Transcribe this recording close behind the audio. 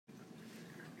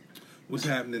What's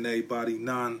happening, everybody?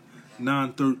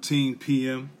 9:13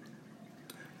 p.m.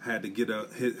 Had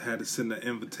to send an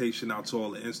invitation out to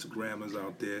all the Instagrammers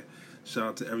out there. Shout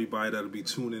out to everybody that'll be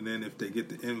tuning in if they get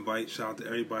the invite. Shout out to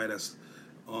everybody that's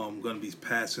gonna be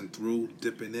passing through,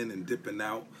 dipping in and dipping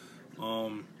out.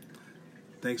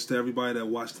 Thanks to everybody that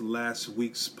watched the last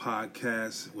week's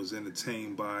podcast, was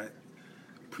entertained by it.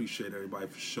 Appreciate everybody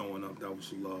for showing up. That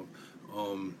was love.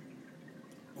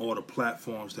 All the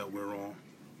platforms that we're on.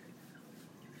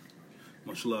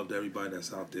 Much love to everybody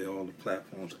that's out there. All the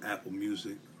platforms, Apple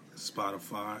Music,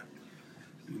 Spotify.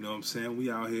 You know what I'm saying? We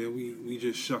out here, we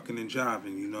just shucking and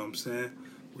jiving, you know what I'm saying?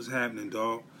 What's happening,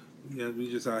 dog? Yeah,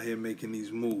 we just out here making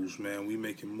these moves, man. We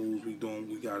making moves, we doing what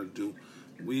we gotta do.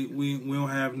 We don't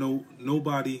have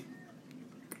nobody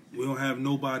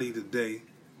today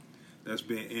that's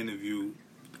being interviewed.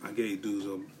 I gave dudes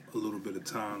a little bit of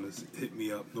time to hit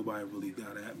me up. Nobody really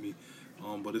got at me.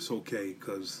 But it's okay,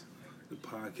 because the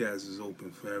podcast is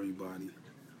open for everybody.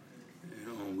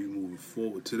 And we moving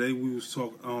forward. Today we was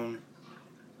talking on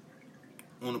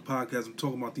the podcast, I'm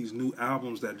talking about these new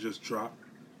albums that just dropped.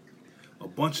 A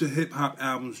bunch of hip hop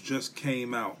albums just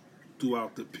came out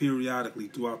periodically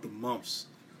throughout the months.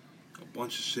 A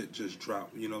bunch of shit just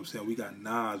dropped. You know what I'm saying? We got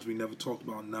Nas. We never talked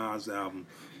about Nas' album.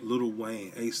 Lil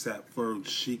Wayne, ASAP Ferg,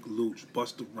 Sheek Louch,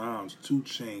 Busta Rhymes, 2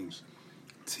 Chainz,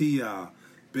 T.I.,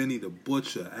 Benny the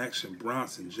Butcher, Action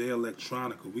Bronson, Jay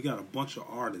Electronica. We got a bunch of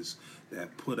artists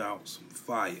that put out some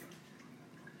fire.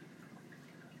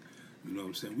 You know what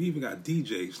I'm saying? We even got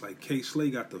DJs like K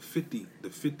Slay got the 50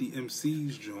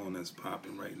 MCs joint that's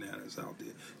popping right now that's out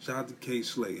there. Shout out to K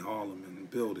Slay, Harlem in the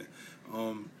building.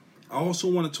 I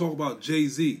also want to talk about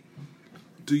Jay-Z.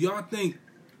 Do y'all think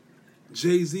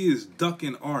Jay-Z is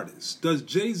ducking artists? Does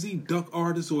Jay-Z duck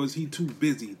artists, or is he too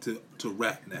busy to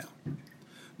rap now?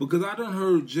 Because I done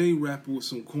heard Jay rap with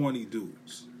some corny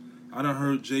dudes. I done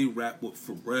heard Jay rap with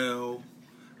Pharrell.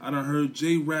 I done heard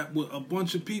Jay rap with a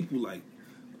bunch of people like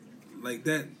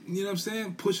that. You know what I'm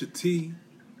saying? Pusha T.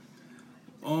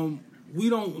 We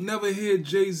don't never hear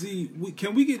Jay-Z.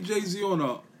 Can we get Jay-Z on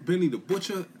a Benny the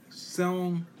Butcher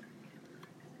song?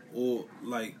 Or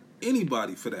like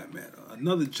anybody for that matter.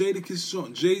 Another Jadakiss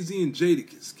song. Jay-Z and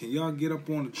Jadakiss. Can y'all get up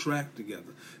on the track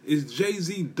together? Is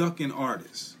Jay-Z ducking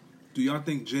artists? Do y'all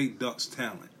think Jay ducks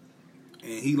talent?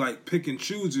 And he like pick and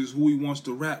chooses who he wants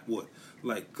to rap with?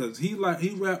 Like, cause he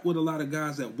rap with a lot of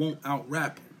guys that won't out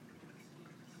rap him.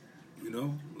 You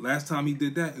know? Last time he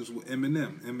did that is with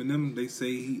Eminem. Eminem, they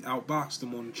say he outboxed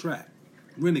him on the track.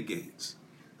 Renegades.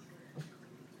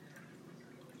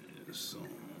 So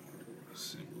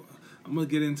I'm gonna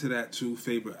get into that too.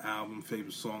 Favorite album,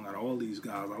 favorite song out of all these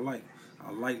guys. I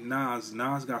like Nas.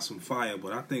 Nas got some fire,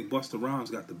 but I think Busta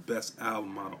Rhymes got the best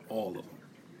album out of all of them.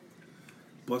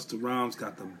 Busta Rhymes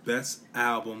got the best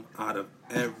album out of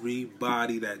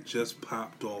everybody that just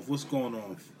popped off. What's going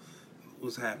on?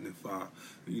 What's happening, Five?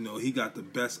 You know, he got the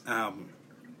best album.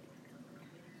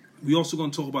 We also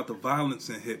gonna talk about the violence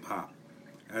in hip hop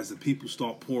as the people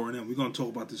start pouring in. We're gonna talk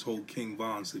about this whole King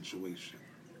Von situation.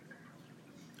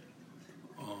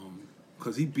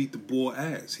 Because he beat the boy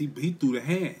ass. He threw the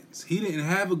hands. He didn't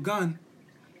have a gun.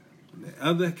 The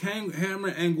other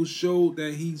camera angles showed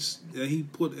that he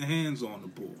put the hands on the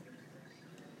boy.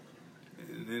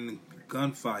 And then the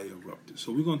gunfire erupted.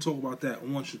 So we're going to talk about that. I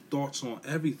want your thoughts on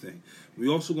everything. We're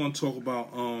also going to talk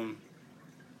about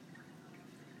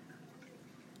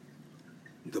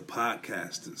the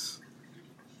podcasters.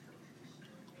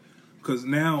 Because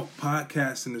now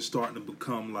podcasting is starting to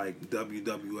become like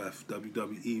WWF,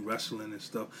 WWE, wrestling and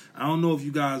stuff. I don't know if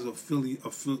you guys are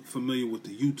familiar with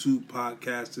the YouTube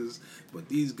podcasters, but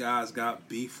these guys got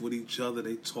beef with each other.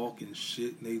 They talking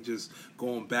shit and they just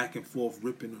going back and forth,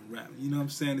 ripping and rapping. You know what I'm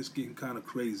saying? It's getting kind of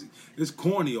crazy. It's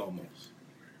corny almost.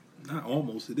 Not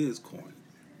almost, it is corny.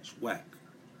 It's whack.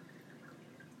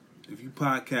 If you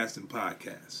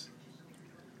podcast,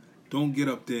 don't get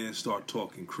up there and start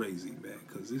talking crazy, man,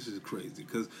 because this is crazy.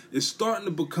 Because it's starting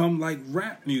to become like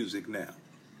rap music now.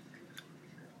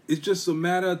 It's just a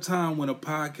matter of time when a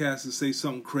podcaster say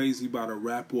something crazy about a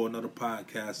rapper or another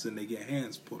podcaster and they get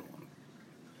hands put on them.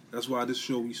 That's why this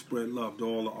show, we spread love to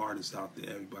all the artists out there,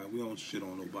 everybody. We don't shit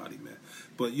on nobody, man.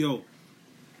 But, yo,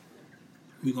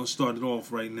 we're going to start it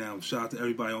off right now. Shout out to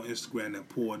everybody on Instagram that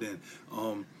poured in.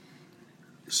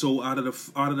 So out of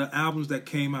the albums that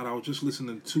came out, I was just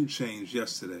listening to 2 Chainz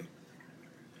yesterday.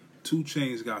 2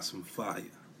 Chainz got some fire.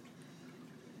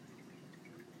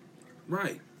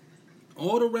 Right.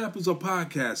 All the rappers are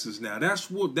podcasters now.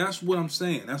 That's what I'm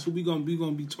saying. That's what we're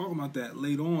gonna be talking about that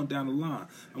later on down the line.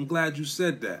 I'm glad you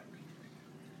said that.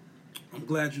 I'm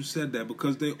glad you said that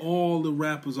because all the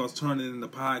rappers are turning into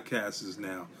podcasters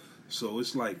now. So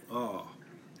it's like,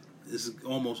 it's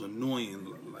almost annoying,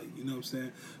 like, you know what I'm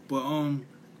saying? But I'm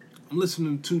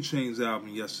listening to 2 Chainz album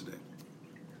yesterday.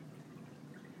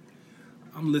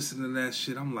 I'm listening to that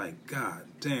shit. I'm like, God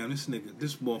damn, this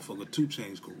motherfucker 2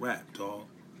 Chainz could rap, dog.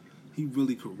 He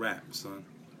really could rap, son.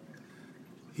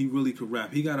 He really could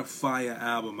rap. He got a fire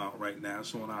album out right now.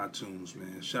 It's on iTunes,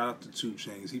 man. Shout out to 2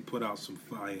 Chainz. He put out some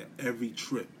fire every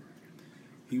trip.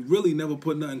 He really never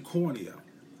put nothing corny out.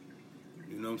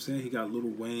 You know what I'm saying? He got Lil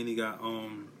Wayne. He got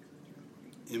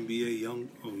NBA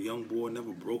Young Boy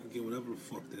Never Broke Again, whatever the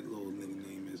fuck that little nigga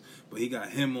name is. But he got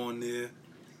him on there.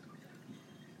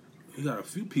 He got a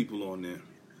few people on there.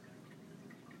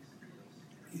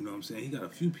 You know what I'm saying? He got a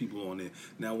few people on there.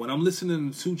 Now, when I'm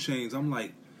listening to 2 Chainz, I'm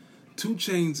like, 2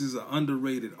 Chainz is an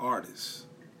underrated artist.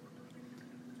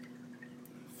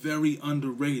 Very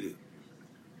underrated.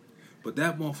 But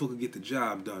that motherfucker get the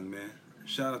job done, man.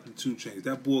 Shout out to 2 Chainz.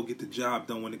 That boy get the job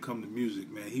done when it come to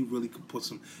music, man. He really could put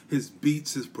his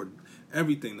beats,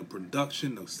 everything, the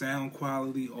production, the sound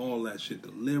quality, all that shit,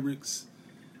 the lyrics.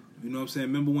 You know what I'm saying?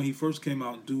 Remember when he first came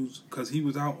out, dudes, because he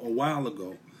was out a while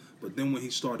ago. But then when he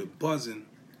started buzzing,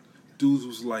 dudes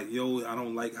was like, yo, I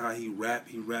don't like how he rap.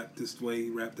 He rap this way, he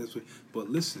rap this way. But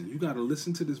listen, you got to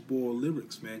listen to this boy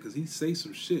lyrics, man, because he say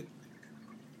some shit.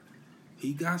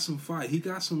 He got some fire. He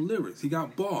got some lyrics. He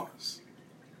got bars.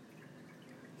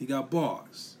 He got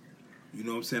bars. You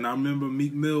know what I'm saying? I remember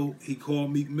Meek Mill, he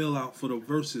called Meek Mill out for the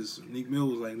verses. Meek Mill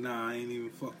was like, nah, I ain't even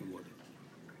fucking with it.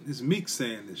 It's Meek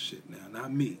saying this shit now,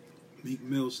 not me. Meek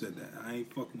Mill said that. I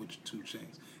ain't fucking with your 2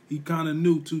 Chainz. He kind of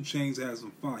knew 2 Chainz had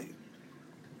some fire.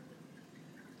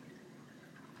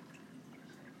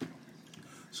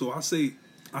 So I say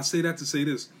that to say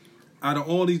this. Out of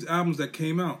all these albums that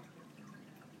came out,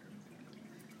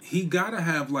 he gotta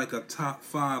have like a top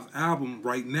 5 album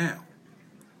right now.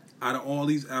 Out of all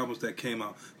these albums that came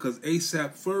out. Because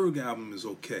A$AP Ferg album is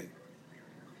okay.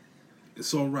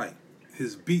 It's alright.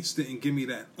 His beats didn't give me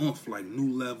that oomph like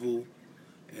New Level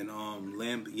and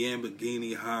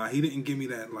Lamborghini High. He didn't give me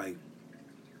that like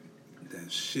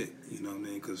that shit, you know what I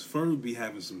mean? Because Ferg be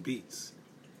having some beats.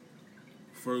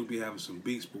 Ferg be having some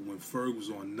beats, but when Ferg was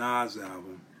on Nas'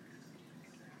 album,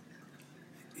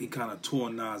 he kind of tore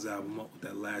Nas' album up with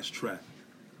that last track.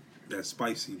 That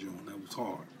Spicy joint. That was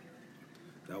hard.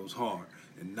 That was hard.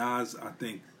 And Nas, I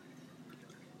think,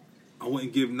 I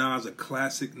wouldn't give Nas a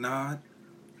classic nod,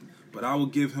 but I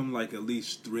would give him like at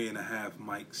least 3.5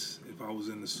 mics. If I was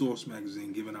in the Source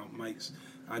magazine giving out mics,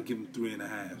 I'd give him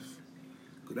 3.5.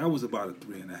 Because that was about a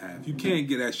 3.5. You can't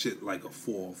get that shit like a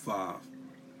 4 or 5.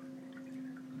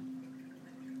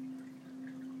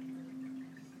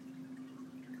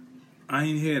 I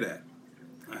ain't hear that.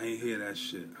 I ain't hear that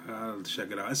shit. I'll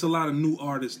check it out. It's a lot of new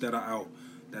artists that are out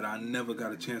that I never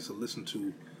got a chance to listen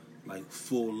to, like,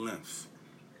 full length.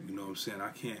 You know what I'm saying?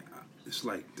 I can't, it's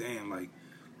like, damn, like,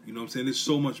 you know what I'm saying? There's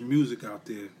so much music out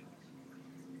there.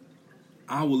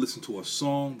 I will listen to a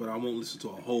song, but I won't listen to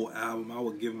a whole album. I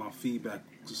will give my feedback.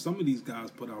 Because some of these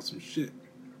guys put out some shit.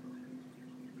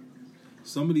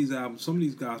 Some of these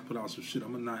guys put out some shit.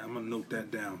 I'm gonna note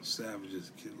that down.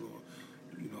 Savages, Kid Lord.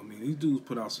 You know what I mean? These dudes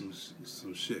put out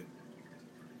some shit.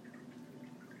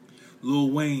 Lil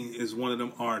Wayne is one of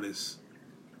them artists.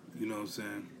 You know what I'm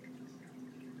saying?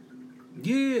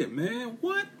 Yeah, man.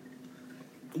 What?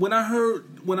 When I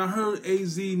heard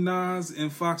AZ, Nas,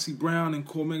 and Foxy Brown and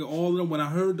Cormega, all of them, when I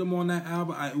heard them on that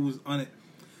album, it was on it.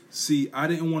 See, I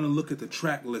didn't want to look at the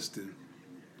track listing,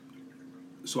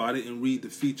 so I didn't read the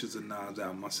features of Nas'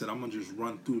 album. I said, I'm gonna just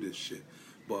run through this shit.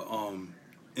 But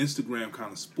Instagram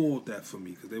kind of spoiled that for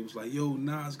me because they was like, yo,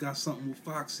 Nas got something with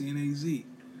Foxy and AZ. And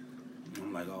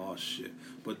I'm like, oh shit.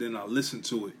 But then I listened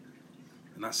to it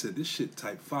and I said, this shit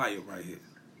type fire right here.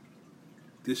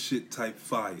 This shit type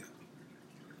fire.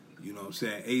 You know what I'm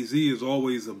saying? AZ is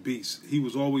always a beast. He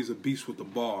was always a beast with the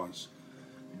bars.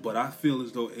 But I feel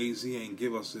as though AZ ain't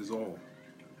give us his all.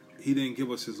 He didn't give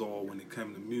us his all when it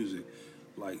came to music.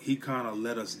 Like, he kind of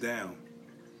let us down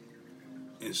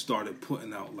and started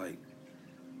putting out, like,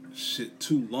 shit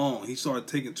too long. He started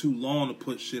taking too long to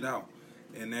put shit out.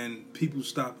 And then people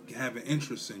stopped having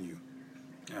interest in you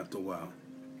after a while.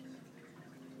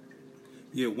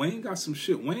 Yeah, Wayne got some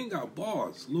shit. Wayne got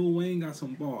bars. Lil Wayne got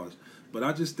some bars. But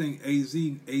I just think AZ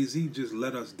just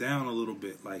let us down a little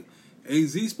bit. Like,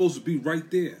 AZ's supposed to be right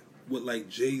there with, like,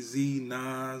 Jay-Z,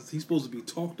 Nas. He's supposed to be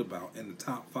talked about in the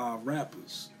top 5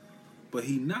 rappers. But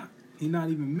he not. He not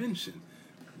even mentioned.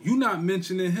 You not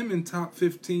mentioning him in top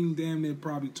 15, damn near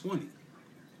probably 20.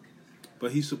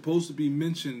 But he's supposed to be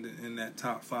mentioned in that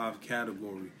top 5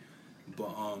 category.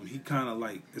 But he kind of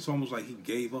like, it's almost like he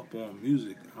gave up on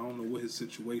music. I don't know what his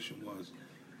situation was,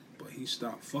 but he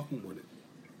stopped fucking with it.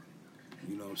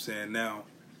 You know what I'm saying? Now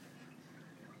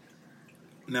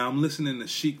I'm listening to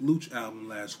Sheek Louch album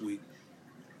last week,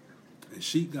 and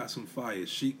Sheek got some fire.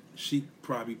 Sheek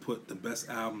probably put the best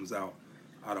albums out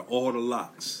of all the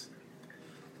locks.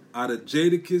 Out of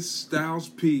Jadakiss, Styles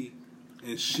P,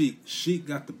 and Sheek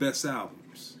got the best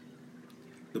albums.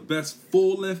 The best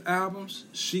full-length albums,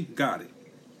 Sheek got it.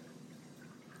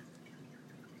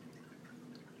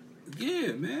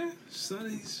 Yeah, man. Son,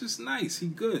 he's just nice. He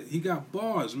good. He got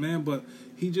bars, man, but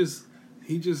he just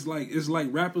like, it's like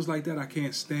rappers like that I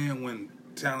can't stand, when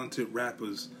talented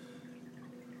rappers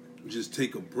just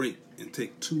take a break and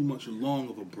take too much long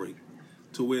of a break,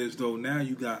 to where as though now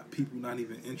you got people not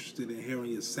even interested in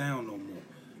hearing your sound no more.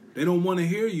 They don't want to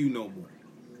hear you no more.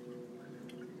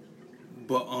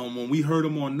 But when we heard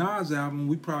him on Nas' album,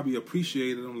 we probably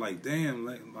appreciated him. Like, damn,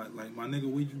 like my nigga,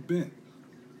 where you been?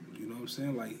 You know what I'm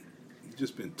saying? Like, he's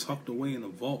just been tucked away in a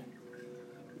vault.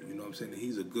 You know what I'm saying? And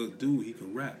he's a good dude. He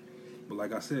can rap. But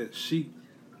like I said, Sheek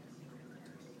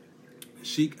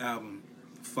album,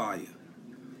 fire.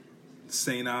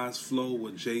 St. Nas flow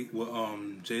with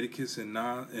Jadakiss and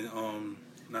Nas, and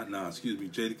not Nas, excuse me,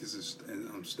 Jadakiss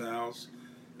and Styles.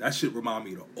 That shit remind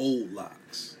me of the old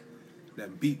locks.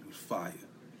 That beat was fire.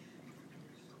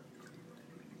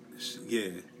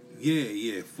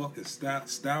 Yeah. Fucking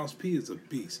Styles P is a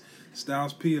beast.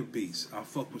 Styles P a beast. I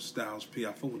fuck with Styles P.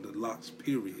 I fuck with the locks,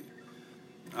 period.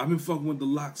 I've been fucking with the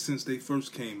locks since they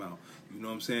first came out. You know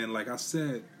what I'm saying? Like I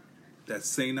said, that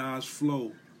St. Nas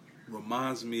flow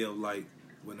reminds me of like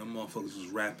when them motherfuckers was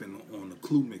rapping on the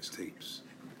Clue mixtapes.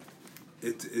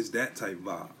 It's that type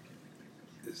vibe.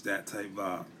 It's that type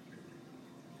vibe.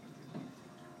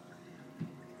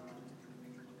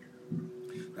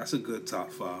 That's a good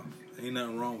top 5. Ain't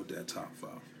nothing wrong with that top 5.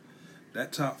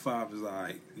 That top 5 is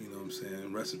alright, you know what I'm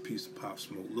saying? Rest in peace to Pop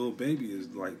Smoke. Lil Baby is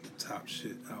like the top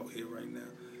shit out here right now.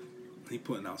 He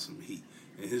putting out some heat.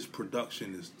 And his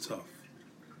production is tough.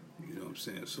 You know what I'm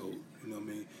saying? So, you know what I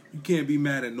mean? You can't be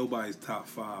mad at nobody's top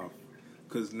 5.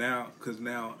 Cause now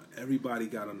everybody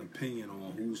got an opinion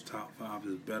on whose top 5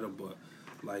 is better, but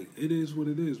like, it is what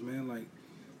it is, man. Like,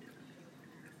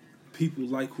 people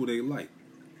like who they like.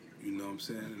 You know what I'm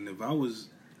saying? And if I was,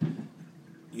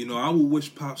 you know, I would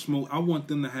wish Pop Smoke, I want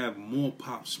them to have more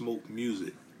Pop Smoke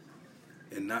music.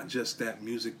 And not just that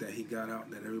music that he got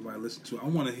out that everybody listen to. I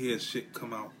want to hear shit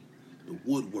come out the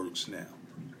woodworks now.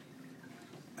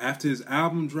 After his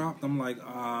album dropped, I'm like,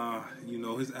 you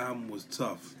know, his album was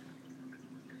tough.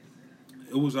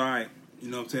 It was alright.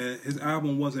 You know what I'm saying? His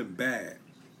album wasn't bad.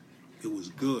 It was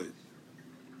good.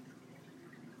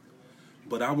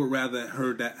 But I would rather have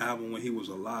heard that album when he was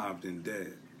alive than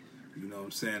dead. You know what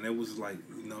I'm saying? It was like,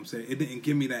 you know what I'm saying? It didn't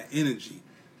give me that energy.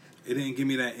 It didn't give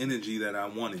me that energy that I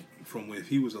wanted from when, if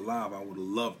he was alive, I would have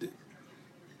loved it.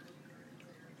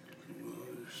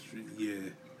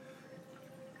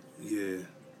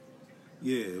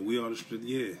 Yeah, we are the street.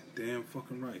 Yeah, damn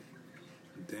fucking right.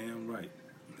 Damn right.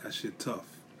 That shit tough.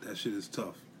 That shit is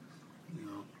tough. You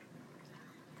know?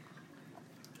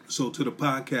 So to the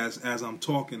podcast, as I'm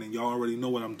talking, and y'all already know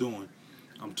what I'm doing,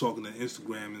 I'm talking to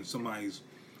Instagram, and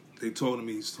they told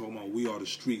me, he's talking about We Are the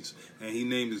Streets, and he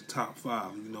named his top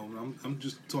 5. You know, I'm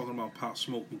just talking about Pop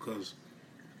Smoke because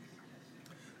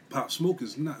Pop Smoke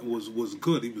was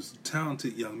good. He was a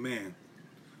talented young man.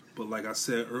 But like I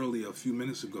said earlier, a few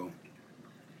minutes ago,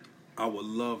 I would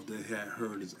love to have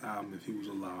heard his album if he was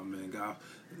alive, man.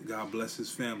 God bless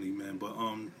his family, man. But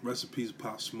rest in peace,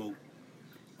 Pop Smoke.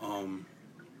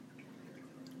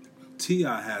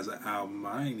 T.I. has an album.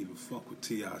 I ain't even fuck with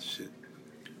T.I. shit.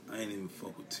 I ain't even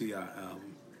fuck with T.I.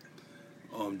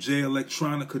 album. Jay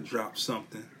Electronica dropped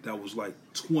something that was like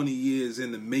 20 years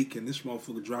in the making. This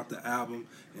motherfucker dropped the album,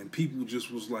 and people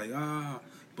just was like,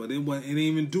 but it didn't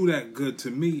even do that good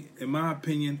to me. In my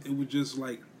opinion, it was just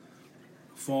like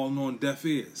falling on deaf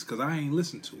ears, because I ain't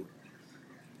listened to it.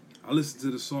 I listened to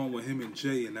the song with him and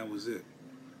Jay, and that was it.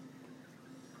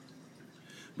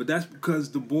 But that's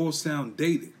because the boy sound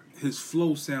dated. His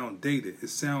flow sound dated. It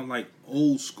sound like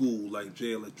old school, like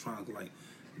Jay Electronica.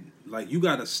 Like you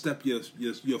gotta step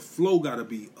your flow gotta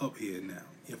be up here now.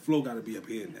 Your flow gotta be up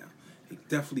here now. It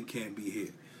definitely can't be here.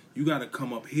 You gotta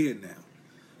come up here now,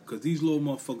 cause these little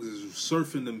motherfuckers is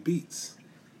surfing them beats,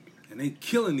 and they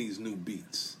killing these new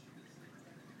beats.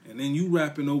 And then you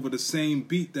rapping over the same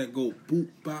beat that go boop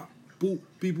bop boop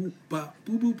beep boop bop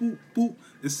boop boop boop boop.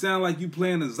 It sound like you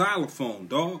playing a xylophone,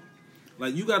 dog.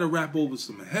 Like, you gotta rap over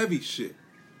some heavy shit,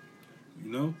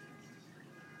 you know?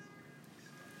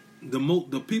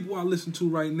 The people I listen to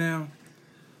right now,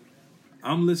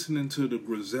 I'm listening to the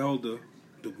Griselda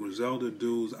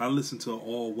dudes. I listen to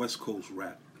all West Coast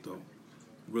rap though.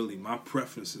 Really, my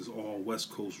preference is all West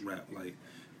Coast rap, like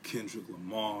Kendrick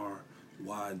Lamar,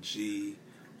 YG,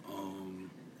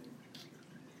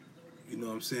 you know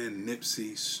what I'm saying,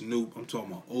 Nipsey, Snoop. I'm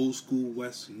talking about old school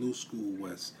West, new school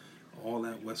West, all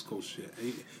that West Coast shit.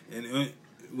 And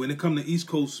when it comes to East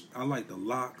Coast, I like the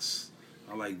Lox,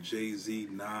 I like Jay-Z,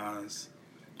 Nas,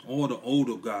 all the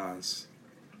older guys.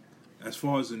 As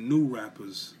far as the new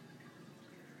rappers,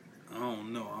 I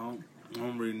don't know. I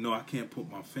don't really know. I can't put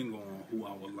my finger on who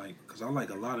I would like, because I like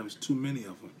a lot of them. It's too many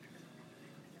of them.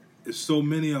 There's so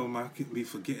many of them I could be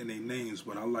forgetting their names,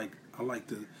 but I like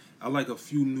a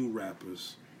few new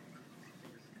rappers.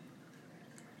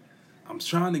 I'm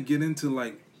trying to get into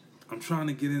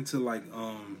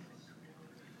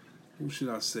who should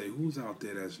I say? Who's out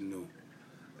there that's new?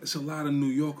 It's a lot of New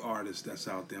York artists that's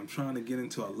out there. I'm trying to get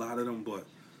into a lot of them, but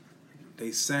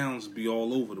they sounds be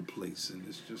all over the place, and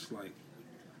it's just like,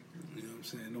 you know what I'm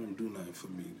saying, it don't do nothing for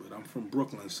me. But I'm from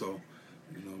Brooklyn, so,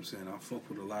 you know what I'm saying, I fuck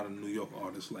with a lot of New York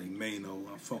artists like Mano.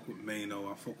 I fuck with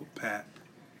Mano. I fuck with Pat.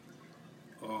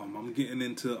 I'm getting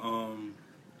into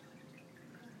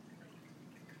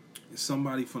it's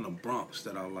somebody from the Bronx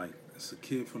that I like. It's a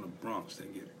kid from the Bronx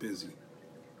that get busy.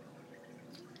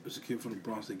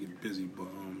 But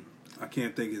I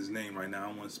can't think of his name right now. I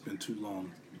don't want to spend too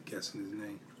long guessing his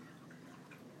name.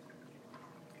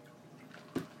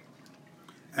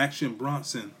 Action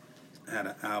Bronson had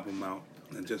an album out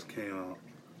that just came out.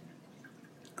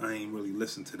 I ain't really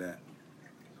listened to that.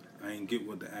 I ain't get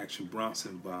with the Action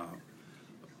Bronson vibe.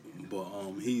 But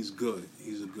he's good.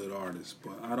 He's a good artist.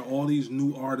 But out of all these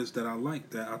new artists that I like,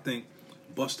 that I think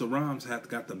Busta Rhymes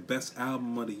got the best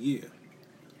album of the year.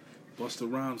 Busta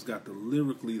Rhymes got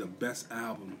lyrically the best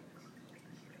album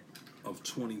of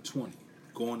 2020.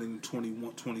 Going into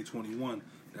 2021,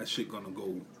 that shit gonna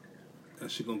go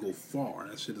far.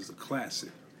 That shit is a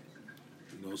classic.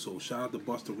 You know, so shout out to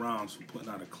Busta Rhymes for putting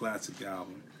out a classic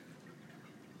album.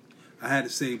 I had to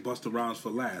say Busta Rhymes for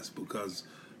last because,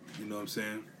 you know what I'm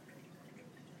saying,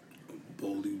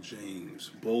 Boldy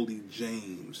James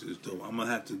is dope. I'm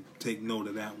gonna have to take note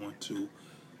of that one too.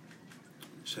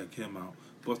 Check him out.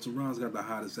 Busta Rhymes got the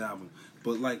hottest album.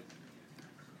 But like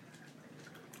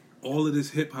all of this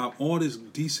hip hop, all this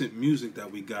decent music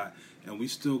that we got, and we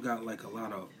still got like a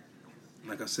lot of,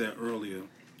 like I said earlier,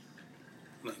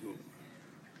 like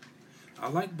I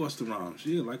like Busta Rhymes.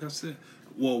 Yeah, like I said.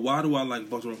 Well, why do I like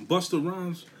Busta Rhymes? Busta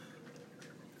Rhymes,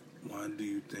 why do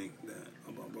you think that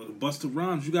about Busta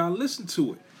Rhymes? You gotta listen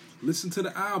to it. Listen to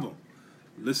the album.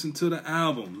 Listen to the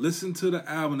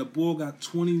album. The boy got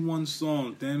 21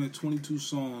 songs, damn it, 22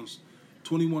 songs,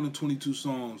 21 or 22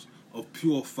 songs of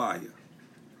pure fire.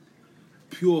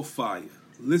 Pure fire.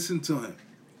 Listen to him.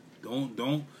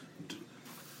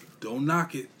 Don't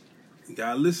knock it. You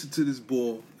gotta listen to this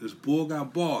boy. This boy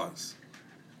got bars.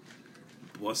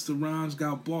 Busta Rhymes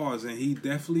got bars, and he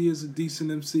definitely is a decent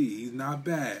MC. He's not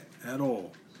bad at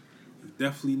all. He's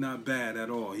definitely not bad at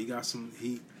all. He got some.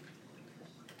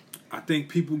 I think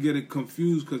people get it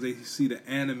confused because they see the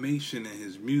animation in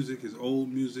his music, his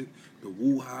old music, the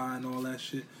woo-ha and all that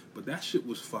shit. But that shit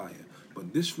was fire.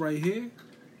 But this right here,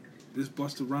 this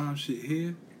Busta Rhymes shit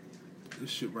here,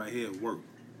 this shit right here is work.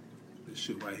 This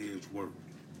shit right here is work.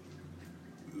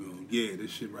 You know, yeah, this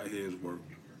shit right here is work.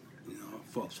 You know, I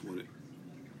fucks with it.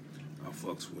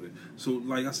 So,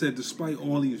 like I said, despite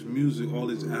all these music, all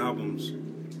these albums,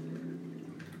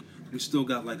 we still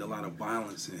got like a lot of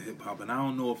violence in hip hop, and I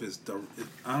don't know if it's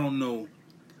I don't know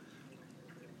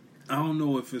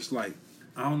if it's like,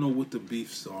 I don't know what the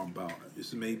beefs are about.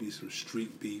 It's maybe some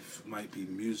street beef, might be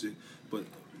music, but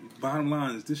bottom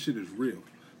line is this shit is real.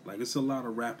 Like, it's a lot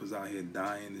of rappers out here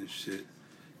dying and shit,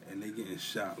 and they getting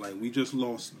shot. Like, we just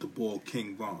lost the boy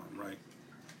King Von, right?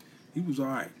 He was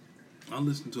alright. I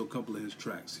listened to a couple of his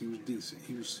tracks. He was decent.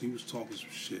 He was talking some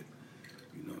shit.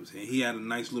 You know what I'm saying? He had a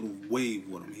nice little wave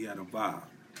with him. He had a vibe.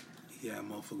 He had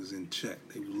motherfuckers in check.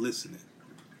 They was listening.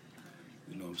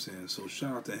 You know what I'm saying? So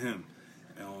shout out to him.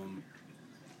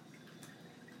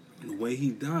 The way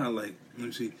he died, like, let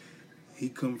me see, he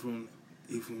come from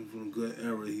a good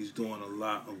era. He's doing a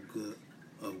lot of good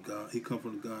of God. He come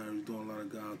from the guy. He's doing a lot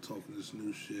of God talking this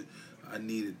new shit. I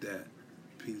needed that.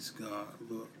 Peace, God.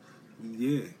 Look,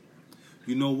 yeah.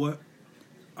 You know what?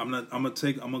 I'm gonna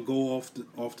go off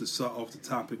the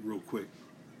topic real quick.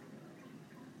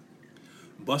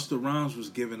 Busta Rhymes was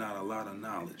giving out a lot of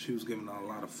knowledge. He was giving out a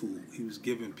lot of food. He was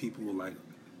giving people like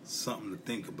something to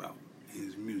think about in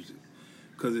his music.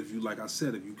 Because if you, like I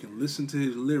said, if you can listen to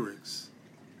his lyrics,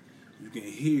 you can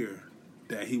hear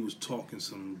that he was talking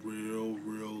some real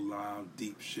loud,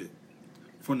 deep shit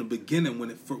from the beginning when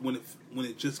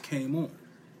it just came on.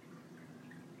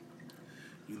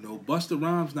 You know, Busta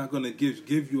Rhymes not gonna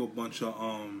give you a bunch of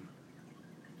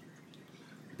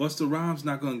Busta Rhymes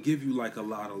not gonna give you like a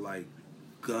lot of like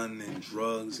gun and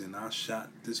drugs and I shot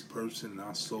this person and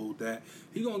I sold that.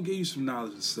 He gonna give you some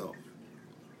knowledge of self.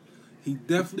 He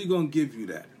definitely gonna give you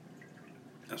that.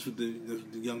 That's what the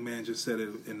young man just said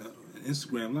in the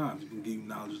Instagram live. He can give you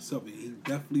knowledge of self. And he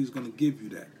definitely is gonna give you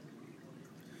that.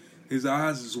 His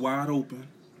eyes is wide open.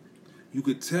 You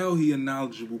could tell he a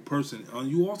knowledgeable person.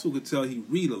 You also could tell he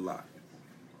read a lot.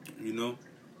 You know?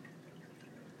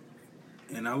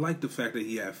 And I like the fact that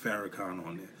he had Farrakhan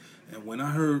on there. And when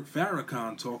I heard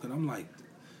Farrakhan talking, I'm like,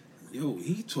 yo,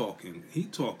 he talking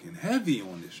heavy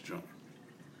on this joint.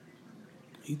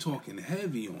 He talking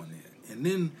heavy on there. And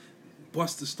then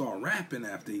Busta start rapping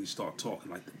after he start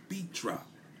talking, like the beat drop.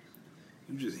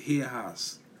 You just hear how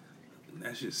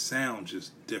that just sounds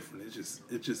just different. It's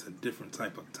just a different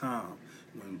type of time.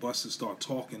 When Busta start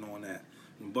talking on that,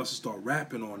 when Busta start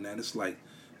rapping on that, it's like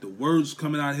the words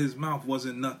coming out of his mouth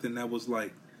wasn't nothing that was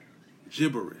like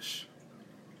gibberish.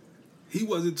 He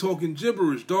wasn't talking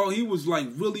gibberish, dog. He was like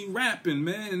really rapping,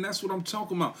 man. And that's what I'm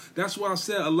talking about. That's why I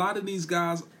said a lot of these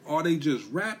guys, are they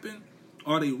just rapping?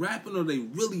 Are they rapping or are they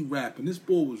really rapping? This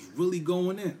boy was really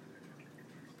going in.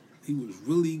 He was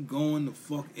really going the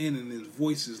fuck in, and his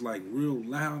voice is like real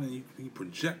loud, and he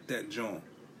project that joint.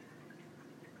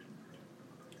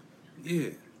 Yeah,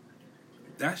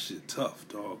 that shit tough,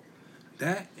 dog.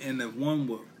 That and the one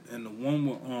with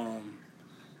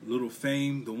Little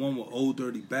Fame, the one with Old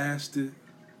Dirty Bastard.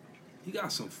 He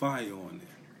got some fire on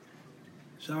there.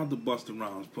 Shout out to Busta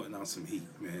Rhymes putting out some heat,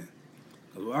 man.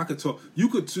 I could talk. I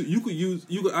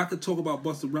could talk about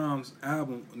Busta Rhymes'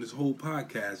 album on this whole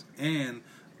podcast, and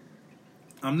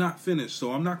I'm not finished,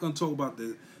 so I'm not gonna talk about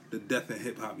the death in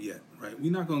hip hop yet. Right?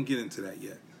 We're not gonna get into that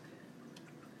yet.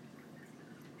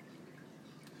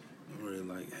 I really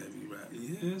like heavy rap.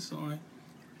 Yeah, it's alright.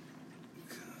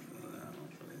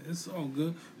 It's all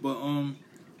good. But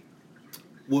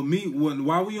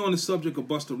while we on the subject of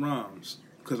Busta Rhymes,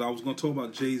 because I was gonna talk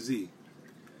about Jay-Z,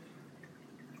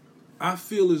 I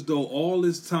feel as though all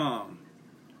this time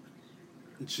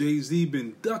Jay-Z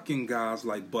been ducking guys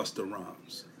like Busta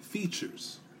Rhymes.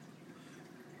 Features.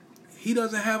 He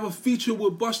doesn't have a feature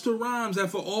with Busta Rhymes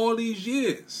after all these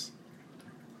years.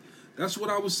 That's what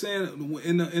I was saying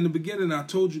in the beginning. I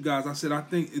told you guys, I said, I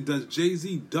think, does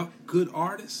Jay-Z duck good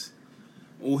artists?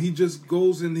 Or he just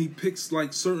goes and he picks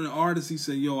like certain artists. He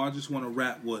said, yo, I just want to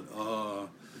rap with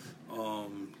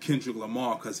Kendrick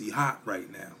Lamar because he hot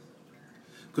right now.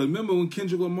 Because remember when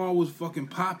Kendrick Lamar was fucking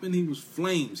popping, he was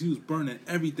flames. He was burning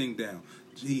everything down.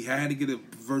 He had to get a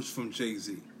verse from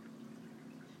Jay-Z.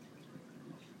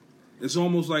 It's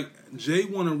almost like Jay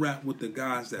want to rap with the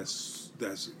guys that's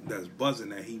buzzing,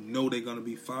 that he know they're going to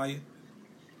be fire.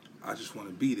 I just want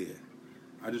to be there.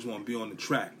 I just want to be on the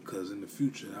track because in the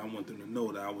future I want them to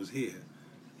know that I was here.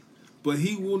 But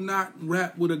he will not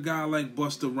rap with a guy like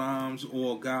Busta Rhymes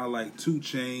or a guy like 2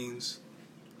 Chainz.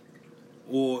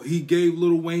 Or he gave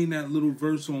Lil Wayne that little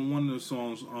verse on one of the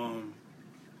songs,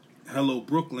 Hello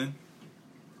Brooklyn.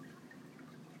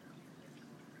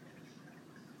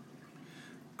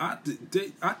 I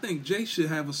think Jay should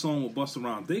have a song with Busta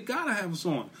Rhymes. They gotta have a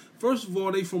song. First of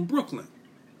all, they from Brooklyn.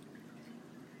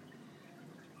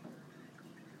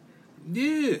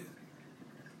 Yeah.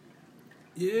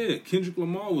 Yeah, Kendrick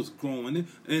Lamar was growing.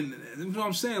 And you know what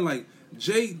I'm saying? Like,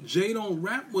 Jay don't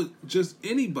rap with just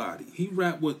anybody. He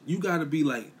rap with, you gotta be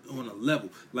like on a level.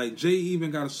 Like, Jay even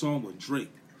got a song with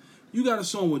Drake. You got a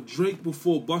song with Drake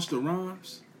before Busta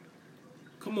Rhymes?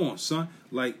 Come on, son.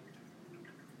 Like,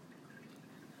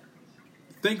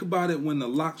 think about it when the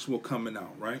Locks were coming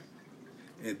out, right?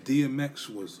 And DMX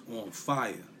was on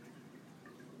fire.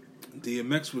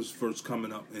 DMX was first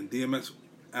coming up, and DMX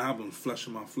album, Flesh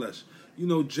of My Flesh. You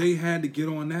know, Jay had to get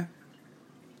on that.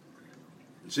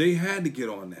 Jay had to get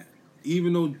on that.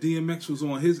 Even though DMX was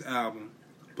on his album,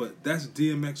 but that's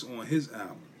DMX on his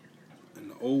album. In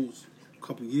the old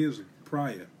couple years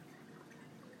prior.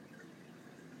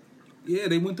 Yeah,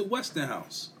 they went to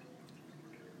Westinghouse.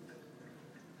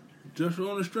 Just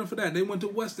on the strength of that, they went to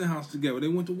Westinghouse together. They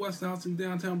went to Westinghouse in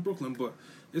downtown Brooklyn. But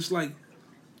it's like,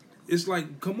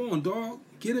 come on, dog.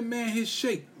 Get a man his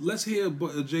shake. Let's hear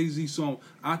a Jay-Z song.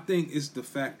 I think it's the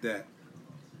fact that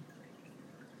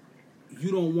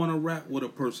you don't want to rap with a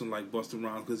person like Busta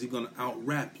Rhymes because he's going to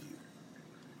out-rap you.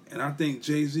 And I think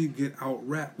Jay-Z get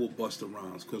out-rap with Busta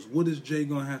Rhymes because what is Jay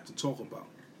going to have to talk about?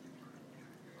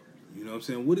 You know what I'm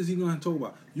saying? What is he going to talk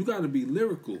about? You got to be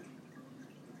lyrical.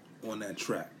 on that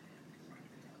track.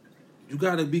 You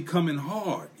gotta be coming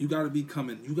hard. You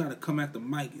gotta come at the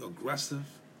mic aggressive.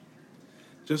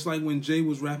 Just like when Jay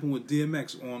was rapping with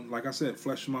DMX on, like I said,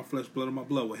 Flesh of My Flesh, Blood of My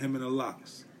Blood, with him and the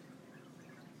Locks.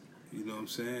 You know what I'm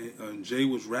saying? And Jay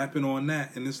was rapping on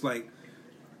that, and it's like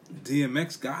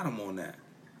DMX got him on that.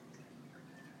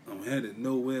 I'm headed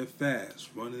nowhere fast,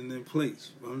 running in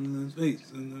place, running in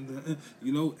space.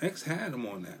 You know, X had him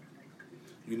on that.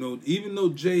 You know, even though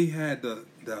Jay had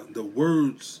the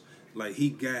words, like he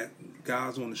got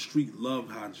guys on the street love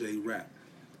how Jay rap.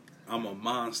 I'm a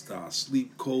monster, I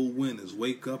sleep cold winters,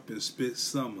 wake up and spit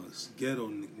summers. Ghetto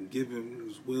give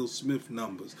him Will Smith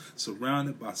numbers,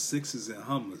 surrounded by sixes and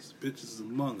Hummers, bitches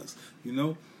among us. You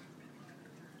know?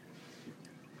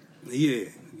 Yeah.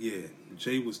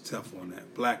 Jay was tough on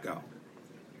that. Blackout.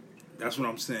 That's what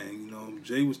I'm saying. You know,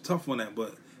 Jay was tough on that,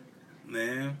 but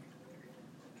man,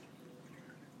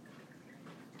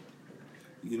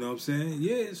 you know what I'm saying?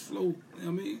 Yeah, it's flow. I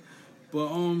mean, but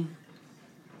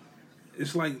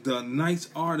it's like the nice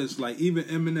artists, like even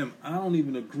Eminem. I don't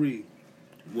even agree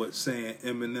with saying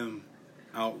Eminem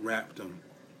out-rapped him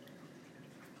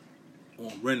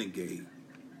on Renegade.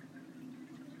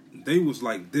 They was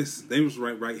like this. They was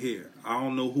right here. I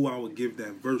don't know who I would give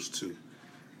that verse to,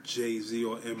 Jay-Z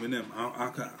or Eminem.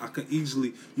 I could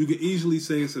easily. You could easily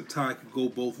say it's a tie. It could go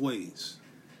both ways.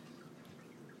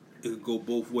 It could go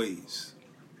both ways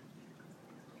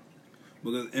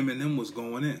because Eminem was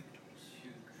going in.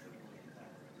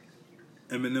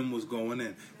 Eminem was going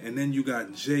in. And then you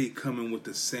got Jay coming with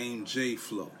the same Jay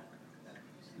flow.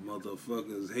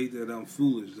 Motherfuckers hate that I'm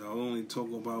foolish. I only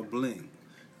talk about bling.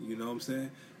 You know what I'm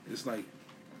saying? It's like,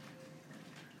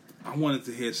 I wanted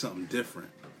to hear something different.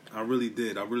 I really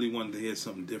did. I really wanted to hear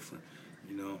something different.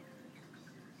 You know?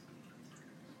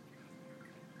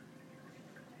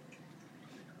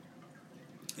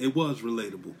 It was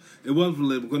relatable. It was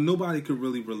relatable because nobody could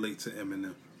really relate to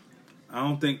Eminem. I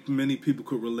don't think many people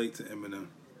could relate to Eminem.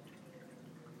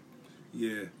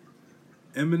 Yeah.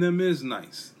 Eminem is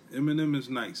nice. Eminem is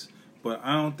nice. But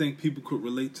I don't think people could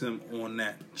relate to him on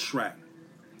that track.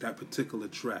 That particular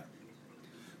track.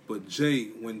 But Jay,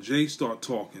 when Jay start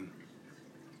talking,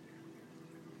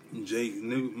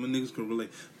 niggas can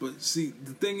relate. But see,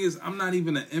 the thing is, I'm not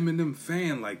even an Eminem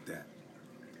fan like that.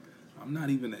 I'm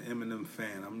not even an Eminem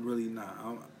fan. I'm really not.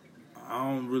 I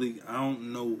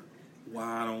don't know why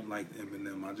I don't like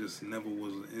Eminem. I just never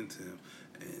was into him.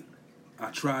 And I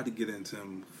tried to get into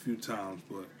him a few times,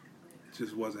 but it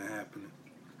just wasn't happening.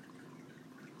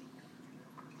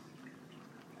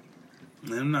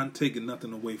 And I'm not taking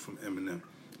nothing away from Eminem.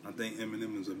 I think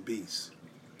Eminem is a beast.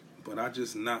 But I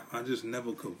just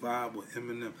never could vibe with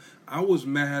Eminem. I was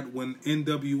mad when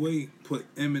NWA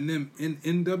put Eminem in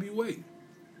NWA.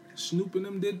 Snoop and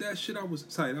them did that shit. I was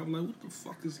tight. I was like, what the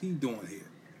fuck is he doing here?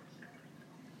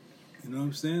 You know what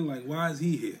I'm saying? Like, why is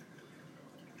he here?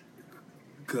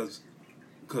 Because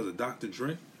of Dr.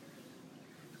 Dre?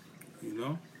 You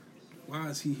know? Why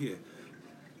is he here?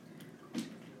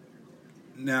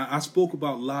 Now, I spoke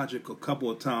about Logic a couple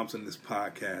of times in this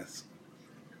podcast.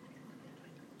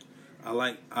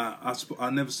 I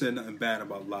never said nothing bad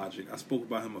about Logic. I spoke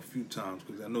about him a few times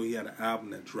because I know he had an album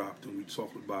that dropped and we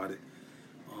talked about it.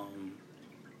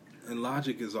 And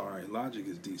Logic is alright. Logic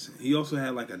is decent. He also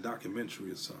had like a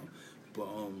documentary or something, but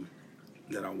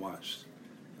that I watched.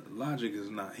 Logic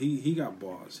is not. He got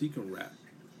bars. He can rap.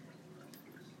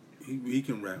 He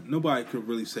can rap. Nobody could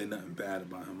really say nothing bad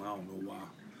about him. I don't know why.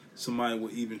 Somebody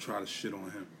would even try to shit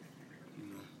on him. You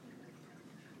know.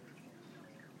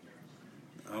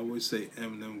 I always say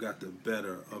Eminem got the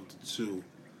better of the two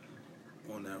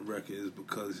on that record is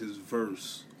because his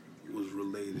verse was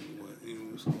related what he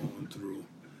was going through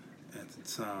at the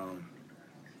time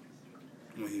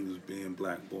when he was being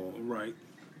blackballed. Right.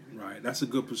 That's a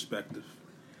good perspective.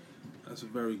 That's a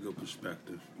very good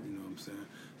perspective. You know what I'm saying?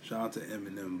 Shout out to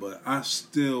Eminem. But I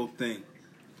still think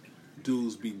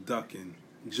dudes be ducking.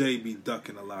 Jay be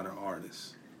ducking a lot of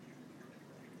artists.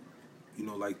 You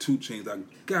know, like 2 Chainz. I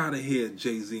gotta hear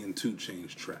Jay-Z and 2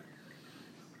 Chainz track.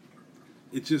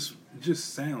 It just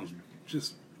sounds,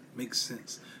 just makes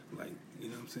sense. Like, you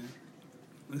know what I'm saying?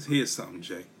 Let's hear something,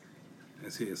 Jay.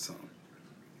 Let's hear something.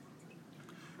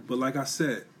 But like I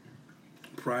said,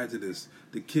 prior to this,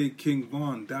 the kid King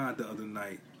Von died the other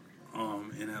night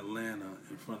in Atlanta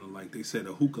in front of, like, they said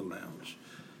a hookah lounge.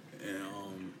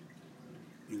 And,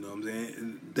 you know what I'm saying?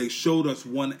 And they showed us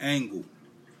one angle.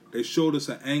 They showed us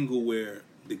an angle where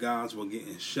the guys were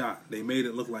getting shot. They made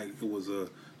it look like it was a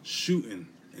shooting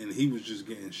and he was just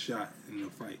getting shot in the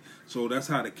fight. So that's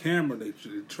how the camera, they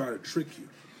try to trick you.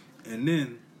 And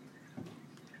then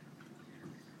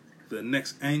the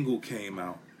next angle came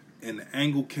out, and the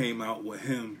angle came out with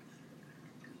him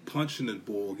punching the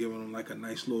ball, giving him like a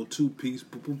nice little two-piece,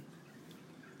 boop, boop.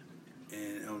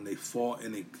 And they fought,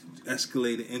 and it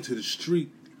escalated into the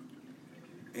street,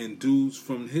 and dudes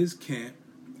from his camp,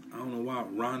 I don't know why,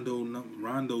 Mondo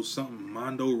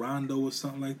or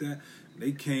something like that,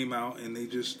 they came out and they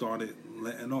just started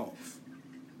letting off.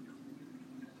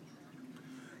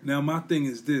 Now my thing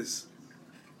is this.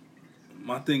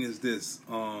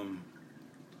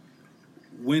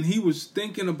 When he was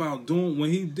thinking about when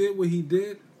he did what he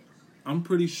did, I'm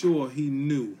pretty sure he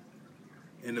knew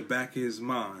in the back of his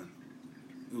mind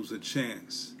it was a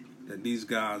chance that these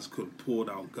guys could have pulled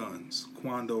out guns.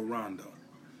 Quando Rondo.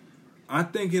 I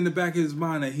think in the back of his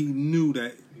mind that he knew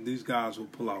that these guys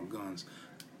would pull out guns.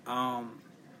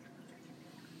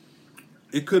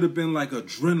 It could have been like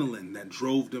adrenaline that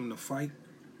drove them to fight,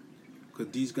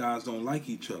 because these guys don't like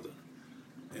each other,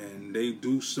 and they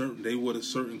with a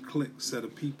certain clique set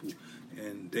of people,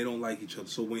 and they don't like each other.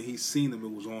 So when he seen them,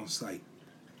 it was on sight,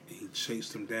 and he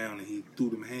chased them down and he threw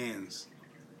them hands.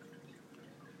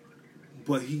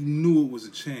 But he knew it was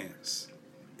a chance.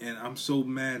 And I'm so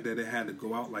mad that it had to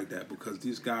go out like that, because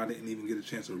this guy didn't even get a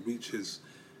chance to reach his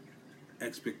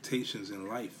expectations in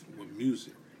life with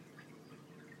music.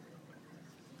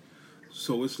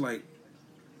 So it's like,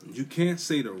 you can't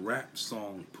say the rap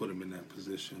song put him in that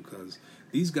position, because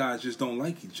these guys just don't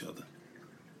like each other.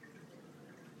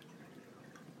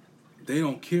 They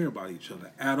don't care about each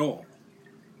other at all.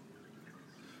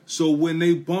 So when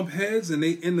they bump heads and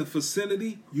they in the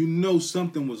vicinity, you know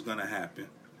something was going to happen.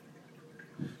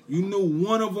 You knew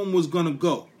one of them was going to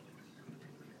go.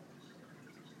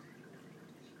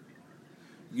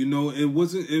 You know,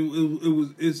 that's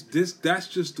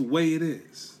just the way it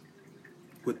is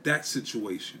with that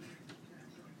situation.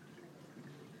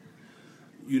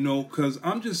 You know, because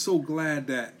I'm just so glad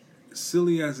that,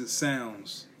 silly as it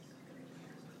sounds,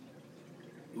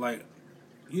 like,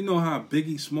 you know how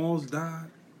Biggie Smalls died?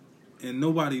 And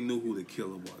nobody knew who the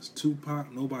killer was.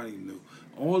 Tupac, nobody knew.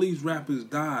 All these rappers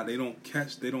died. They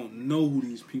don't know who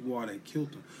these people are that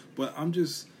killed them. But I'm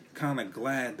just kind of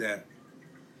glad that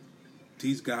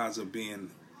these guys are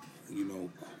being,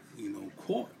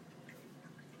 caught.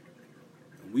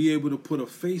 And we able to put a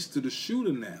face to the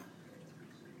shooter now.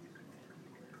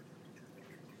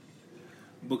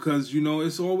 Because,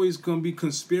 it's always going to be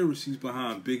conspiracies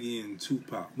behind Biggie and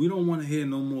Tupac. We don't want to hear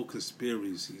no more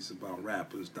conspiracies about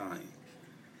rappers dying.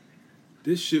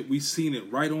 This shit, we seen it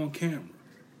right on camera.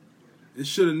 It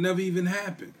should have never even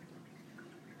happened.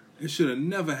 It should have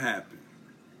never happened.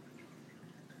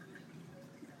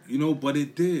 But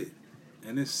it did.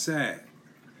 And it's sad.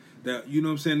 That, what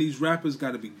I'm saying, these rappers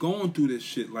got to be going through this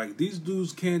shit. Like, these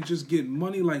dudes can't just get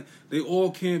money. Like, they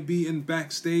all can't be in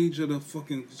backstage of the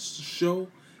fucking show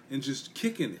and just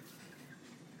kicking it.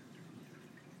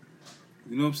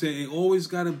 You know what I'm saying? They always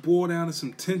got to boil down to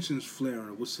some tensions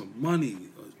flaring with some money.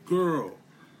 A girl.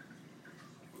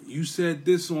 You said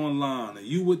this online. And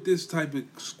you with this type of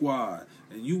squad.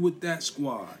 And you with that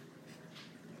squad.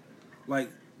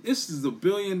 Like, this is a $1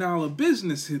 billion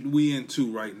business we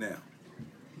into right now.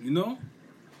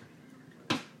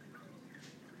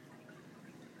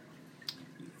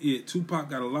 Yeah, Tupac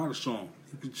got a lot of songs.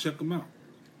 You can check them out.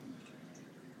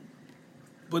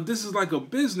 But this is like a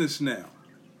business now.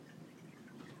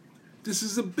 This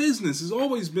is a business. It's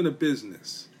always been a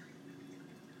business.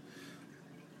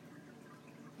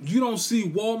 You don't see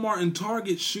Walmart and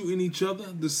Target shooting each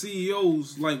other. The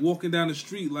CEOs like walking down the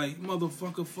street like,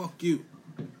 motherfucker, fuck you.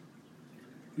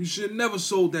 You should never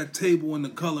sold that table in the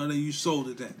color that you sold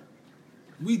it at.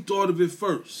 We thought of it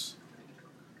first.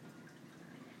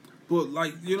 But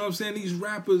like, you know what I'm saying? These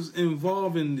rappers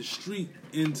involving the street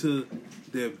into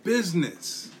their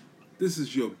business. This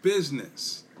is your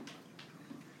business.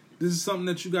 This is something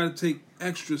that you got to take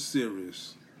extra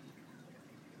serious.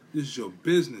 This is your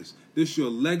business. This is your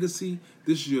legacy.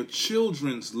 This is your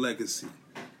children's legacy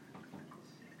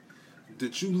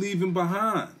that you leaving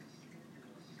behind.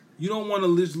 You don't want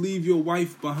to just leave your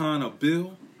wife behind a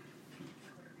bill,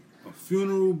 a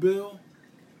funeral bill,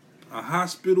 a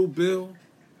hospital bill.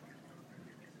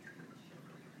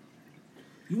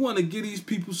 You want to give these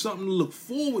people something to look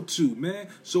forward to, man.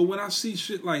 So when I see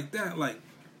shit like that, like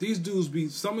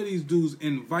some of these dudes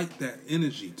invite that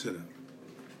energy to them.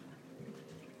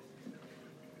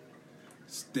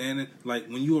 Standing, like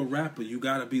when you're a rapper, you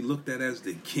got to be looked at as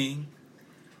the king.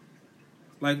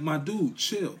 Like, my dude,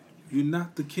 chill. You're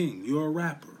not the king. You're a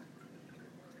rapper.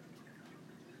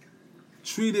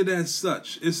 Treat it as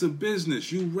such. It's a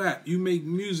business. You rap. You make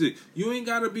music. You ain't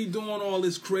got to be doing all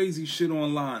this crazy shit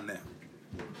online now.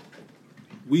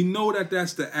 We know that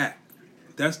that's the act.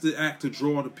 That's the act to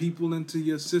draw the people into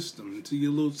your system, into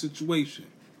your little situation.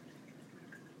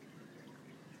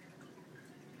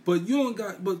 But you don't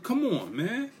got, but come on,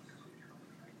 man.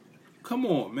 Come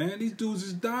on, man. These dudes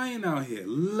is dying out here,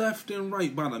 left and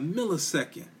right by the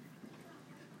millisecond.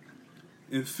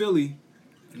 In Philly,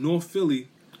 North Philly,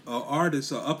 an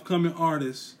upcoming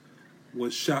artist,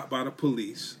 was shot by the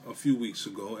police a few weeks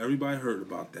ago. Everybody heard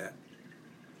about that.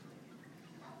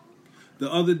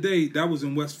 The other day, that was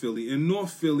in West Philly. In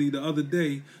North Philly, the other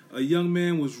day, a young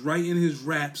man was writing his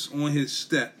raps on his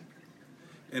step.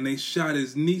 And they shot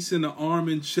his niece in the arm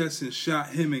and chest and shot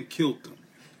him and killed him.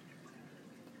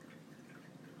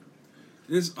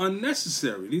 It's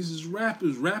unnecessary. These is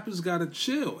rappers. Rappers gotta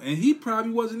chill. And he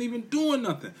probably wasn't even doing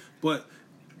nothing. But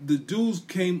the dudes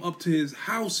came up to his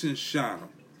house and shot him.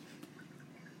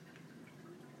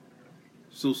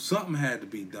 So something had to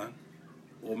be done.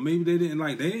 Or maybe they didn't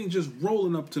like. They ain't just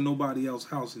rolling up to nobody else's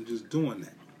house and just doing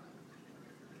that.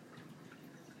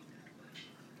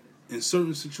 In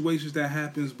certain situations that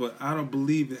happens, but I don't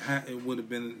believe it would have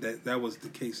been that was the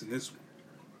case in this one.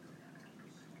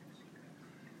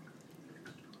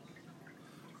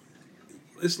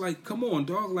 It's like, come on,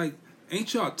 dog. Like,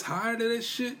 ain't y'all tired of this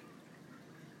shit?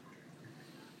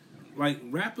 Like,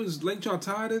 rappers, ain't y'all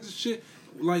tired of this shit?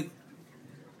 Like,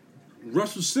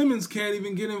 Russell Simmons can't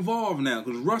even get involved now.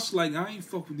 Because Russ, like, I ain't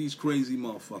fuck with these crazy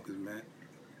motherfuckers, man.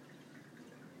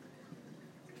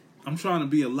 I'm trying to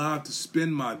be allowed to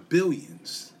spend my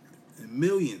billions and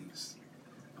millions.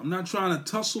 I'm not trying to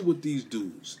tussle with these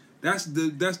dudes. That's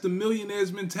the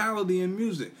millionaire's mentality in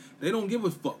music. They don't give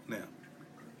a fuck now.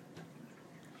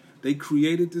 They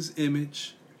created this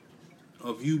image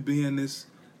of you being this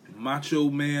macho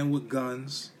man with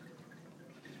guns.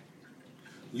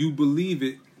 You believe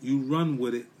it. You run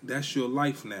with it. That's your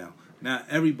life now. Now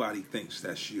everybody thinks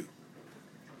that's you.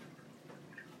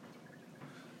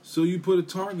 So you put a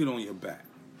target on your back.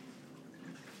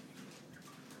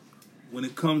 When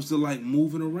it comes to like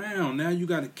moving around, now you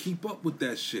got to keep up with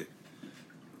that shit.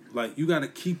 Like you got to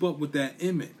keep up with that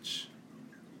image.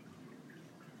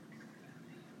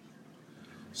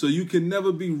 So you can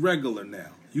never be regular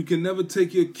now. You can never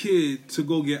take your kid to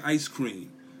go get ice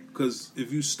cream. Because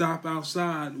if you stop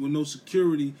outside with no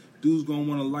security, dude's going to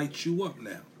want to light you up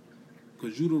now.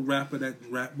 Because you the rapper that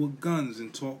rap with guns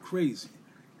and talk crazy.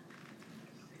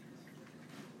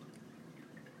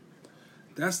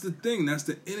 That's the thing. That's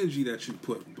the energy that you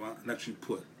put. That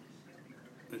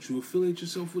you affiliate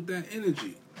yourself with that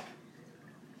energy.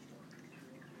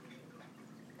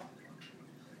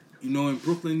 You know, in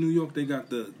Brooklyn, New York, they got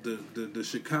the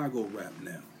Chicago rap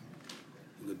now.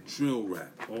 The drill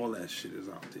rap. All that shit is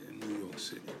out there in New York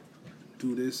City.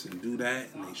 Do this and do that,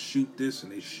 and they shoot this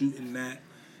and they shooting that.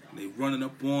 And they running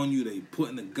up on you. They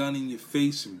putting a gun in your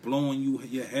face and blowing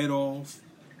your head off.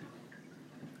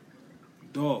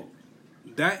 Dog,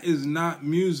 that is not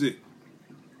music.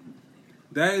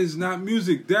 That is not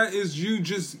music. That is you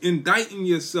just indicting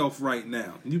yourself right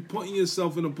now. You putting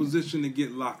yourself in a position to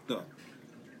get locked up.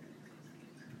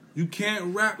 You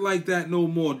can't rap like that no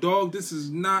more, dog. This is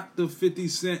not the 50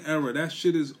 Cent era. That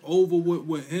shit is over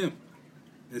with him.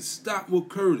 It stopped with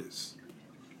Curtis.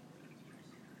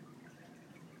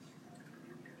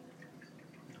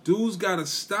 Dudes gotta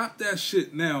stop that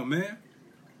shit now, man.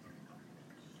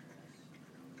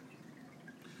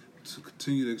 To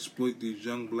continue to exploit these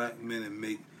young black men and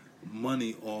make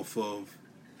money off of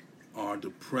our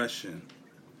depression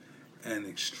and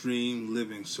extreme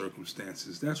living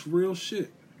circumstances. That's real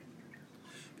shit.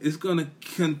 It's gonna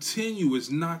continue. It's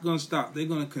not gonna stop. They're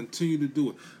gonna continue to do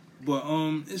it. But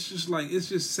it's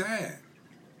just sad.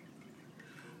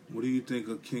 What do you think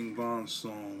of King Von's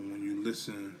song when you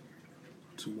listen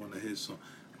to one of his songs?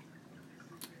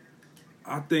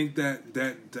 I think that's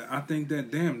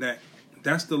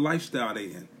the lifestyle they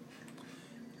in.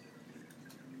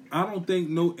 I don't think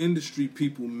no industry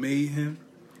people made him,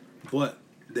 but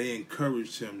they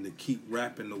encouraged him to keep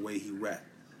rapping the way he rapped.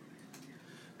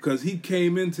 Because he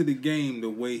came into the game the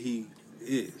way he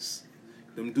is.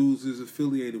 Them dudes is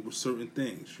affiliated with certain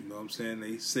things. You know what I'm saying?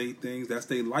 They say things. That's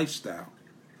their lifestyle.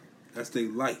 That's their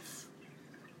life.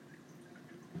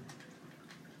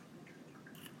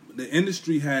 The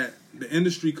industry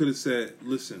could have said,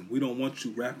 listen, we don't want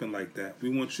you rapping like that.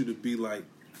 We want you to be like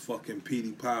fucking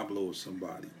Petey Pablo or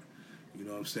somebody. You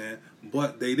know what I'm saying?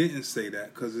 But they didn't say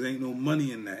that because there ain't no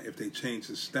money in that if they change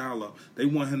his style up. They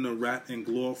want him to rap and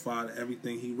glorify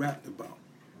everything he rapped about.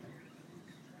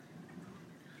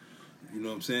 You know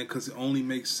what I'm saying? Because it only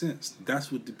makes sense.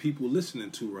 That's what the people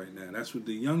listening to right now. That's what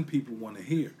the young people want to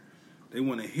hear. They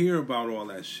want to hear about all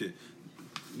that shit.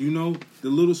 You know, the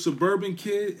little suburban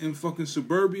kid in fucking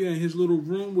suburbia in his little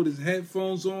room with his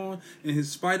headphones on and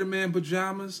his Spider-Man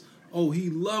pajamas. Oh, he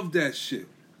loved that shit.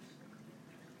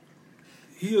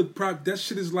 That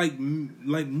shit is like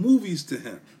movies to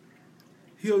him.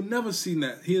 He'll never see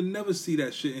that. He'll never see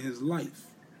that shit in his life.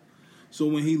 So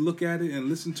when he look at it and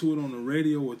listen to it on the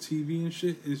radio or TV and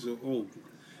shit,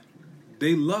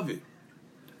 they love it.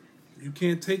 You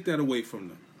can't take that away from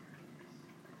them.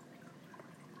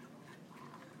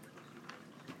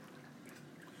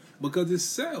 Because it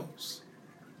sells.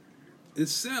 It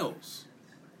sells.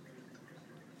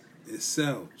 It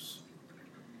sells.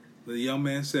 The young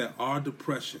man said, our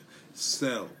depression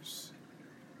sells.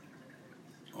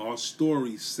 Our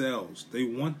story sells. They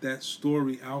want that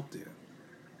story out there.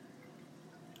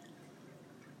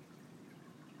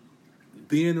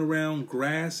 Being around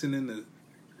grass and in the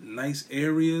nice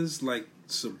areas like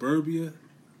suburbia,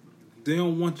 they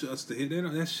don't want us to hear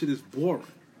that. That shit is boring.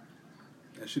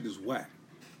 That shit is whack.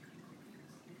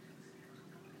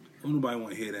 Don't nobody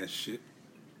want to hear that shit.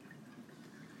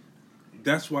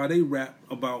 That's why they rap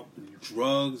about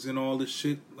drugs and all this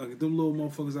shit. Like, them little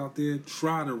motherfuckers out there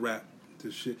try to rap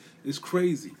this shit. It's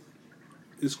crazy.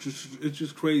 It's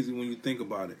just crazy when you think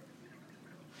about it.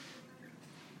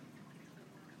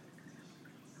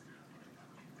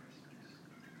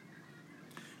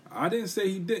 I didn't say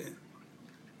he didn't.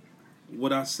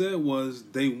 What I said was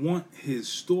they want his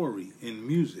story in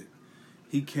music.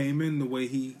 He came in the way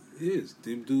he is.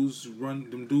 Them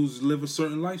dudes live a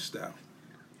certain lifestyle.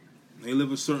 They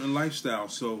live a certain lifestyle,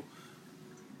 so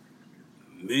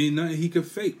there ain't nothing he could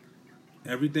fake.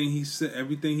 Everything he said,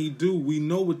 everything he do, we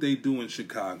know what they do in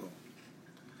Chicago.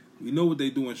 We know what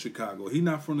they do in Chicago. He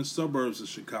not from the suburbs of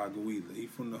Chicago either. He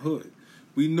from the hood.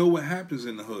 We know what happens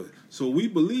in the hood, so we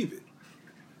believe it.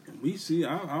 We see.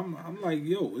 I'm like,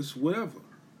 yo, it's whatever.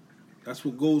 That's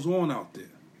what goes on out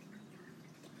there.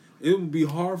 It would be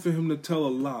hard for him to tell a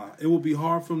lie. It would be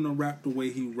hard for him to rap the way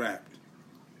he rapped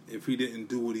if he didn't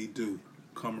do what he do,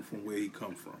 coming from where he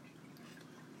come from.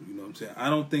 You know what I'm saying? I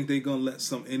don't think they're gonna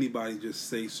let anybody just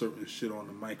say certain shit on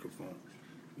the microphone.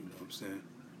 You know what I'm saying?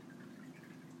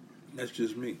 That's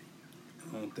just me.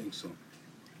 I don't think so.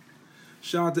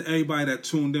 Shout out to everybody that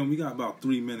tuned in. We got about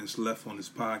 3 minutes left on this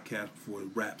podcast before it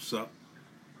wraps up.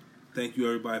 Thank you,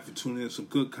 everybody, for tuning in. Some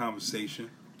good conversation.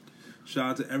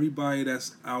 Shout out to everybody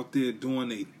that's out there doing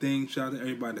their thing. Shout out to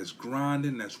everybody that's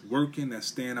grinding, that's working, that's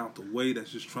staying out the way,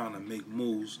 that's just trying to make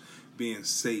moves, being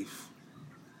safe.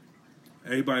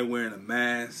 Everybody wearing a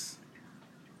mask.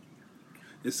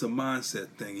 It's a mindset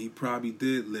thing. He probably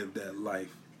did live that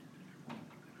life,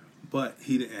 but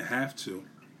he didn't have to.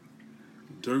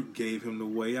 Dirk gave him the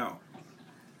way out.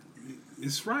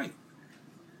 It's right.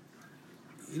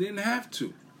 He didn't have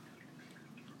to.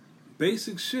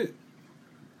 Basic shit.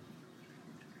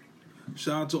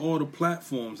 Shout out to all the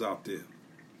platforms out there.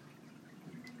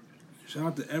 Shout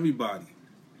out to everybody.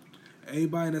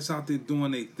 Everybody that's out there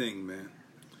doing their thing, man.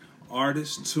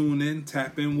 Artists, tune in,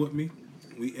 tap in with me.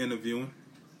 We interviewing.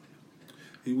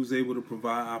 He was able to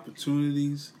provide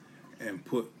opportunities and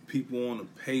put people on a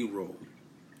payroll.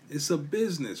 It's a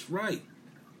business, right?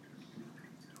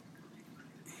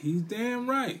 He's damn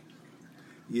right.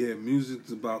 Yeah,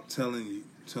 music's about telling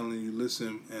you,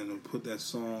 listen, and put that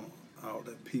song out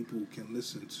that people can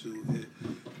listen to it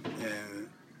and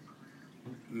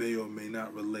may or may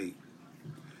not relate.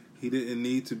 He didn't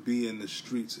need to be in the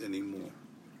streets anymore.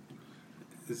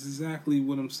 It's exactly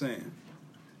what I'm saying.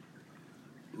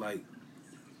 Like,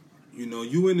 you know,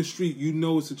 you in the street, you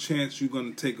know it's a chance you're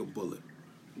going to take a bullet.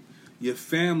 Your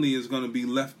family is going to be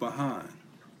left behind.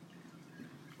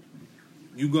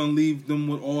 You're going to leave them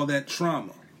with all that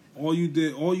trauma. All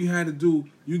you had to do,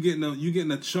 you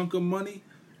getting a chunk of money,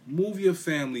 move your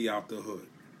family out the hood.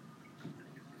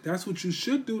 That's what you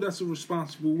should do. That's a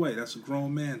responsible way. That's a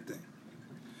grown man thing.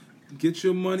 Get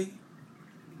your money,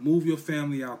 move your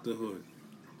family out the hood.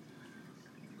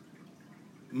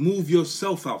 Move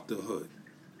yourself out the hood.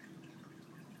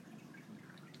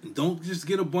 Don't just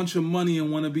get a bunch of money and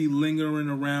want to be lingering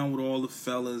around with all the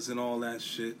fellas and all that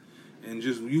shit. And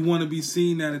just, you want to be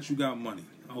seen now that you got money.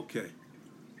 Okay.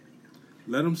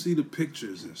 Let them see the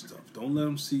pictures and stuff. Don't let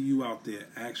them see you out there,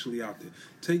 actually out there.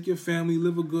 Take your family,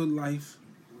 live a good life,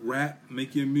 rap,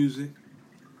 make your music.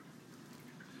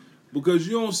 Because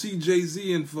you don't see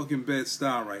Jay-Z in fucking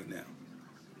Bed-Stuy right now.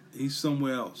 He's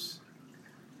somewhere else.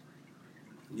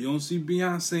 You don't see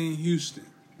Beyonce in Houston.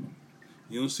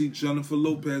 You don't see Jennifer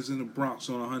Lopez in the Bronx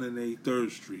on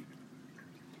 183rd Street.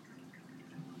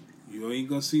 You ain't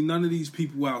gonna see none of these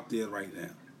people out there right now.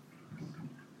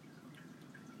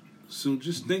 So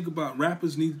just think about,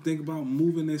 rappers need to think about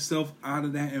moving themselves out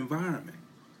of that environment.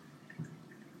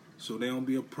 so they don't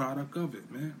be a product of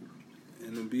it, man.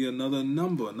 And then be another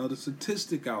number, another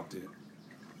statistic out there.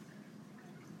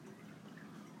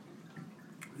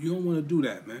 You don't want to do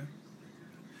that, man.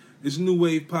 It's New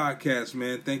Wave Podcast,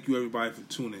 man. Thank you, everybody, for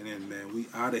tuning in, man. We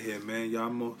out of here, man.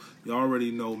 Y'all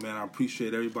already know, man. I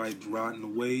appreciate everybody riding the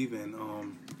wave, and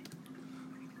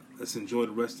let's enjoy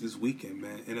the rest of this weekend,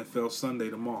 man. NFL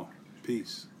Sunday tomorrow.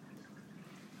 Peace.